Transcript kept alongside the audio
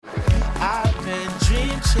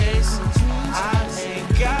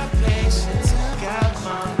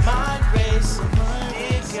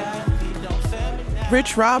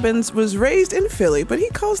Rich Robbins was raised in Philly, but he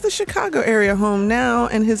calls the Chicago area home now,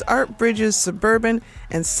 and his art bridges suburban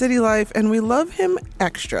and city life, and we love him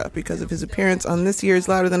extra because of his appearance on this year's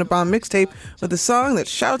Louder Than a Bomb mixtape with a song that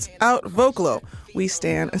shouts out Vocalo, We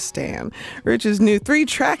Stan a Stan. Rich's new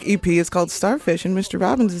 3-track EP is called Starfish, and Mr.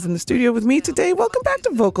 Robbins is in the studio with me today. Welcome back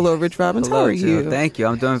to Vocalo, Rich Robbins. Hello, how are you? Jill. Thank you.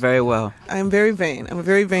 I'm doing very well. I'm very vain. I'm a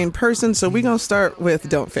very vain person, so we're going to start with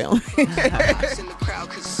Don't Fail Me.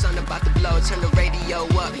 Turn the radio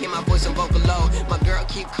up, hear my voice on Vocalo. My girl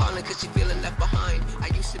keep calling cause she feeling left behind. I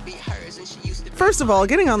used to be hers and she used to be... First of all,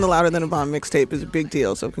 getting on the Louder Than a Bomb mixtape is a big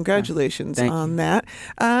deal, so congratulations on that.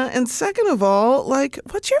 And second of all,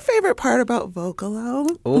 what's your favorite part about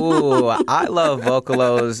Vocalo? Ooh, I love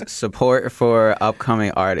Vocalo's support for upcoming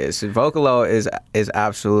artists. Vocalo is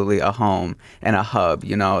absolutely a home and a hub,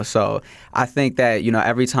 so I think that,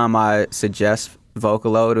 every time I suggest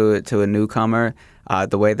Vocalo to a newcomer,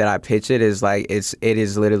 the way that I pitch it is it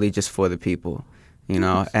is literally just for the people,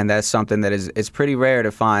 and that's something that it's pretty rare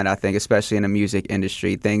to find, I think, especially in the music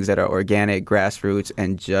industry, things that are organic, grassroots,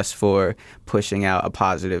 and just for pushing out a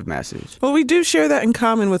positive message. Well, we do share that in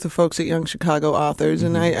common with the folks at Young Chicago Authors,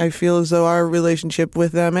 and I feel as though our relationship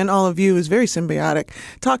with them and all of you is very symbiotic.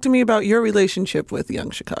 Talk to me about your relationship with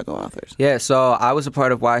Young Chicago Authors. Yeah, so I was a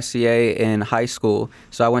part of YCA in high school.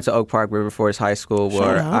 So I went to Oak Park River Forest High School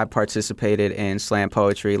where I participated in slam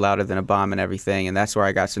poetry, Louder Than a Bomb, and everything, and that's where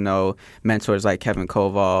I got to know mentors like Kevin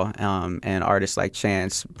Koval and artists like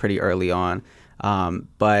Chance pretty early on.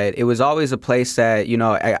 But it was always a place that,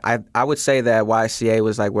 I would say that YCA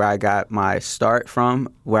was where I got my start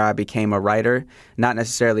from, where I became a writer, not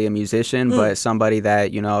necessarily a musician, but somebody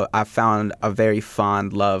that, I found a very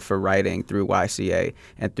fond love for writing through YCA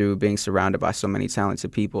and through being surrounded by so many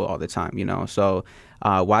talented people all the time, So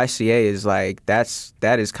YCA is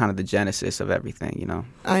that is kind of the genesis of everything,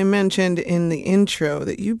 I mentioned in the intro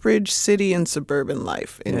that you bridge city and suburban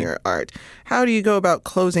life in your art. How do you go about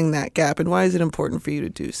closing that gap, and why is it important for you to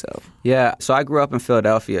do so? Yeah, so I grew up in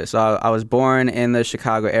Philadelphia. So I was born in the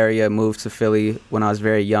Chicago area, moved to Philly when I was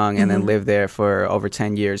very young, and then lived there for over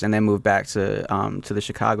 10 years, and then moved back to the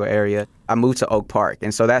Chicago area. I moved to Oak Park,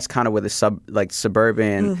 and so that's kind of where the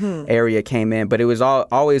suburban area came in. But it was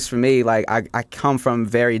always for me, I come from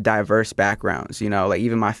very diverse backgrounds,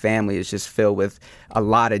 even my family is just filled with a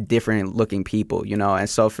lot of different looking people, and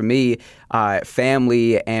so for me,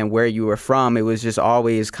 family and where you were from, it was just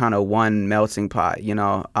always kind of one melting pot,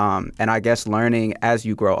 and I guess learning as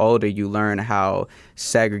you grow older, you learn how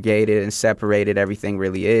segregated and separated everything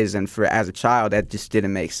really is, and as a child, that just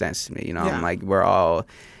didn't make sense to me, I'm we're all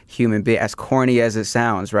human beings, as corny as it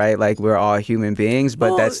sounds, right? We're all human beings,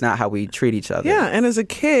 but that's not how we treat each other. Yeah, and as a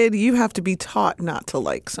kid, you have to be taught not to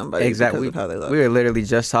like somebody because of how they look. We were literally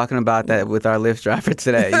just talking about that with our Lyft driver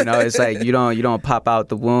today. It's you don't pop out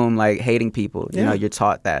the womb hating people. You're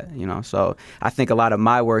taught that. So I think a lot of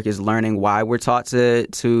my work is learning why we're taught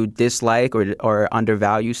to dislike or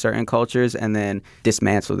undervalue certain cultures, and then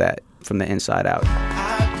dismantle that from the inside out.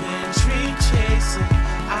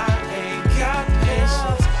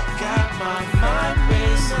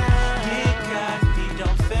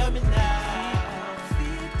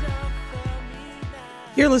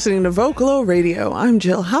 You're listening to Vocalo Radio. I'm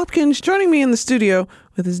Jill Hopkins. Joining me in the studio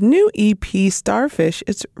with his new EP, Starfish,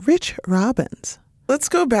 it's Rich Robbins. Let's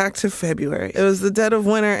go back to February. It was the dead of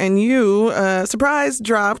winter, and you, surprise,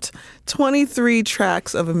 dropped 23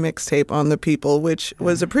 tracks of a mixtape on The People, which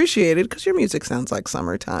was appreciated because your music sounds like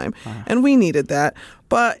summertime, and we needed that.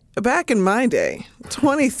 But back in my day,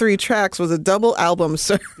 23 tracks was a double album,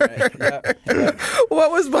 sir. Right.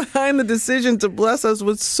 What was behind the decision to bless us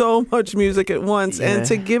with so much music at once and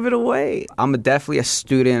to give it away? I'm definitely a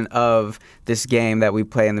student of this game that we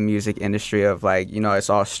play in the music industry of it's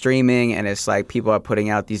all streaming, and it's people are putting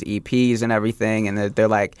out these EPs and everything, and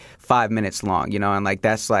they're 5 minutes long, and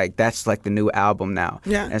that's the new album now.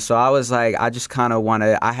 Yeah. And so I was I just kind of want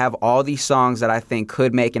to, I have all these songs that I think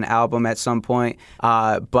could make an album at some point,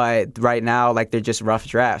 but right now, they're just rough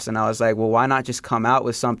drafts. And I was well, why not just come out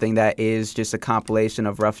with something that is just a compilation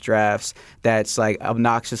of rough drafts that's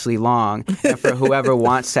obnoxiously long, and for whoever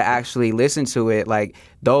wants to actually listen to it,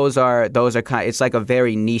 those are kind of, it's a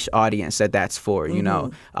very niche audience that's for,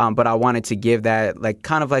 but I wanted to give that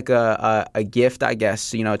kind of a gift, I guess,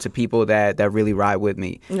 to people that really ride with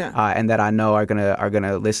me, and that I know are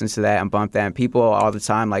gonna listen to that and bump that. And people all the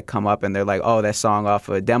time come up and they're oh, that song off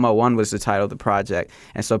of Demo 1 was the title of the project,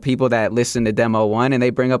 and so people that listen to Demo 1 and they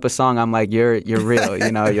bring up a song, I'm you're real,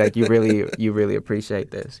 you really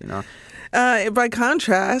appreciate this, By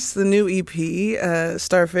contrast, the new EP,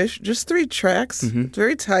 Starfish, just 3 tracks, very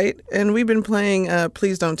very tight, and we've been playing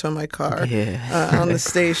Please Don't Tow My Car on the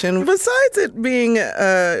station. Besides it being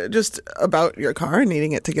just about your car and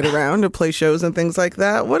needing it to get around to play shows and things like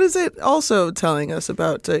that, what is it also telling us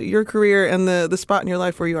about your career and the spot in your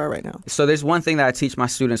life where you are right now? So there's one thing that I teach my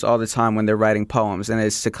students all the time when they're writing poems, and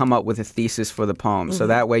it's to come up with a thesis for the poem. Mm-hmm. So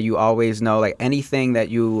that way you always know, like, anything that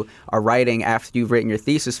you are writing after you've written your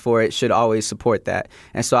thesis for it should always support that.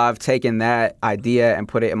 And so I've taken that idea and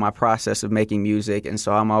put it in my process of making music. And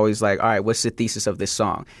so I'm always like, all right, what's the thesis of this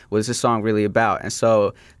song? What is this song really about? And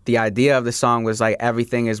so the idea of the song was like,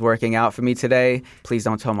 everything is working out for me today. Please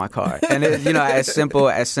don't tow my car. And it, as simple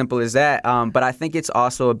as that. But I think it's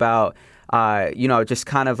also about just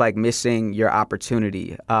kind of like missing your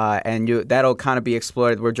opportunity. And that'll kind of be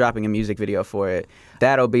explored. We're dropping a music video for it.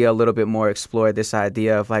 That'll be a little bit more explored, this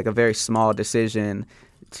idea of like a very small decision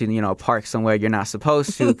to, park somewhere you're not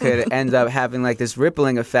supposed to could end up having like this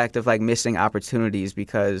rippling effect of like missing opportunities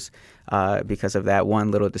because of that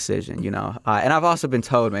one little decision, And I've also been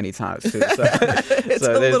told many times too. So, it's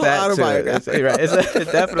a little autobiographical. Right.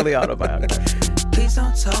 It's definitely autobiographical. Please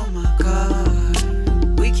don't tow my car.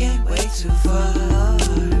 We can't wait too far.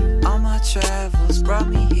 All my travels brought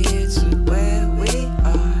me here to where we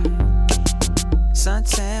are.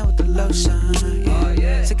 Suntan with the lotion, yeah. Oh,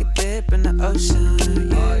 yeah. Take a dip in the ocean,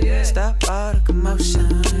 yeah. Oh, yeah. Stop all the commotion,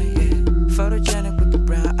 yeah. Photogenic with the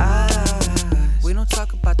brown eyes. We don't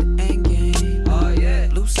talk about the end game. Oh, yeah.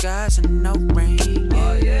 Blue skies and no rain, yeah.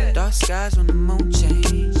 Oh, yeah. Dark skies when the moon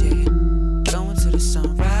change, yeah. Going to the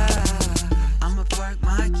sunrise. I'ma park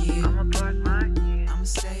my gear. I'ma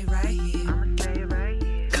stay right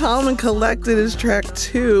here. Calm and Collected is track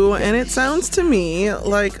 2, and it sounds to me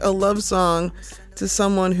like a love song to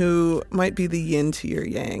someone who might be the yin to your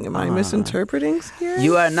yang. Am I misinterpreting here?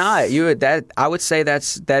 You are not. I would say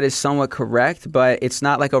that is somewhat correct, but it's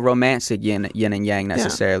not like a romantic yin and yang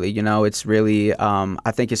necessarily. Yeah. It's really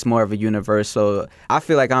I think it's more of a universal. I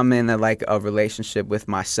feel like I'm in a relationship with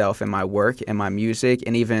myself and my work and my music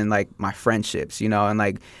and even like my friendships, and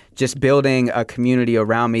like just building a community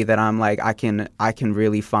around me that I'm like I can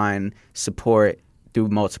really find support through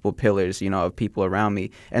multiple pillars, of people around me.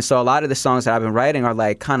 And so a lot of the songs that I've been writing are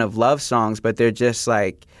like kind of love songs, but they're just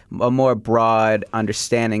like a more broad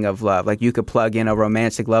understanding of love. Like you could plug in a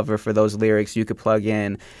romantic lover for those lyrics. You could plug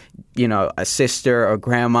in, a sister or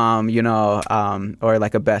grandmom, or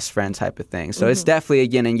like a best friend type of thing. So It's definitely a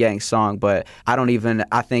yin and yang song, but I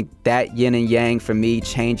think that yin and yang for me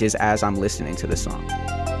changes as I'm listening to the song. I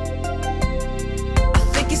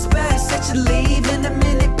think it's best that you leave in a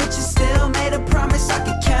minute, but you still made a promise I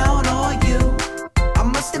could count on you. I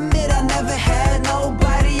must admit I never had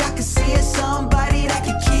nobody I could see as somebody that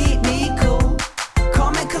could keep me cool.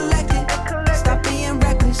 Calm and collected, stop being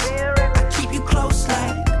reckless. I keep you close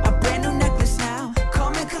like a brand new necklace now.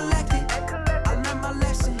 Calm and collected, I learned my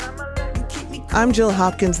lesson. You keep me cool. I'm Jill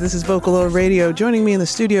Hopkins. This is Vocalo Radio. Joining me in the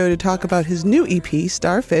studio to talk about his new EP,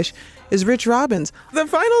 Starfish, is Rich Robbins. The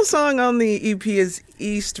final song on the EP is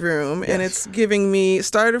East Room, and it's giving me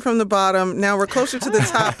started from the bottom. Now we're closer to the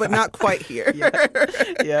top, but not quite here.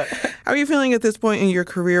 Yeah. How are you feeling at this point in your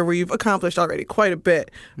career where you've accomplished already quite a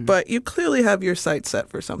bit, but you clearly have your sights set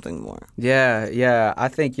for something more? Yeah. I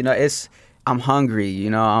think, I'm hungry,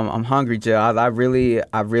 I'm hungry, Jill. I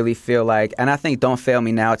really feel like, and I think Don't Fail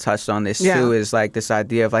Me Now touched on this too, is like this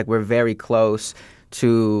idea of like we're very close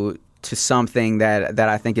to something that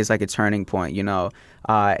I think is like a turning point,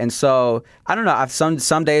 and so I don't know.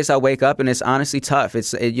 Some days I wake up and it's honestly tough.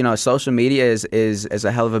 Social media is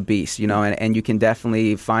a hell of a beast, and you can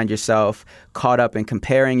definitely find yourself caught up in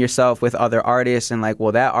comparing yourself with other artists and like,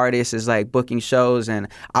 well, that artist is like booking shows and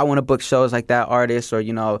I want to book shows like that artist, or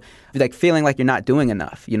like feeling like you're not doing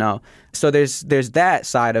enough, So there's that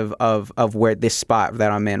side of where this spot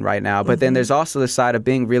that I'm in right now, but then there's also the side of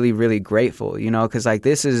being really, really grateful, because like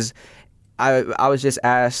this is. I was just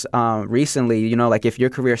asked recently, like if your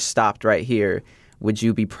career stopped right here, would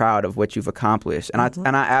you be proud of what you've accomplished? And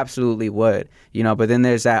I absolutely would, But then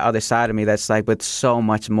there's that other side of me that's like, but so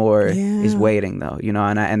much more is waiting, though,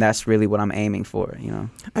 And that's really what I'm aiming for,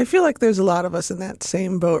 I feel like there's a lot of us in that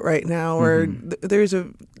same boat right now, where there's a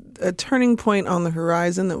turning point on the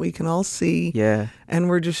horizon that we can all see. Yeah. And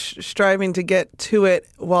we're just striving to get to it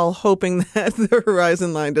while hoping that the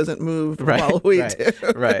horizon line doesn't move while we do.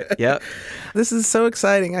 Right. Yep. This is so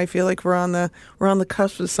exciting. I feel like we're on the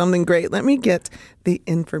cusp of something great. Let me get the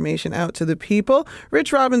information out to the people.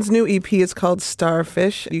 Rich Robbins' new EP is called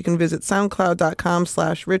Starfish. You can visit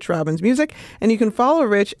soundcloud.com/Rich Robbins Music, and you can follow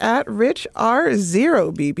Rich at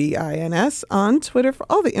RichR0BBINS on Twitter for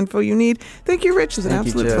all the info you need. Thank you, Rich. It's an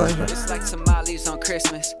absolute pleasure. It's like tamales on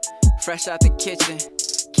Christmas, fresh out the kitchen.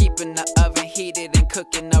 Keeping the oven heated and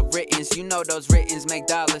cooking up writtens. You know those writtens make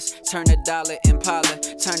dollars. Turn a dollar Impala,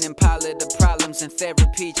 turn Impala to problems and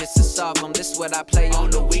therapy just to solve them. This what I play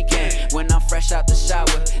on the weekend when I'm fresh out the shower.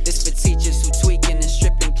 This for teachers who tweaking and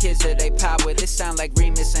stripping kids of their power. This sound like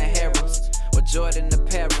Remus and Harold or Jordan the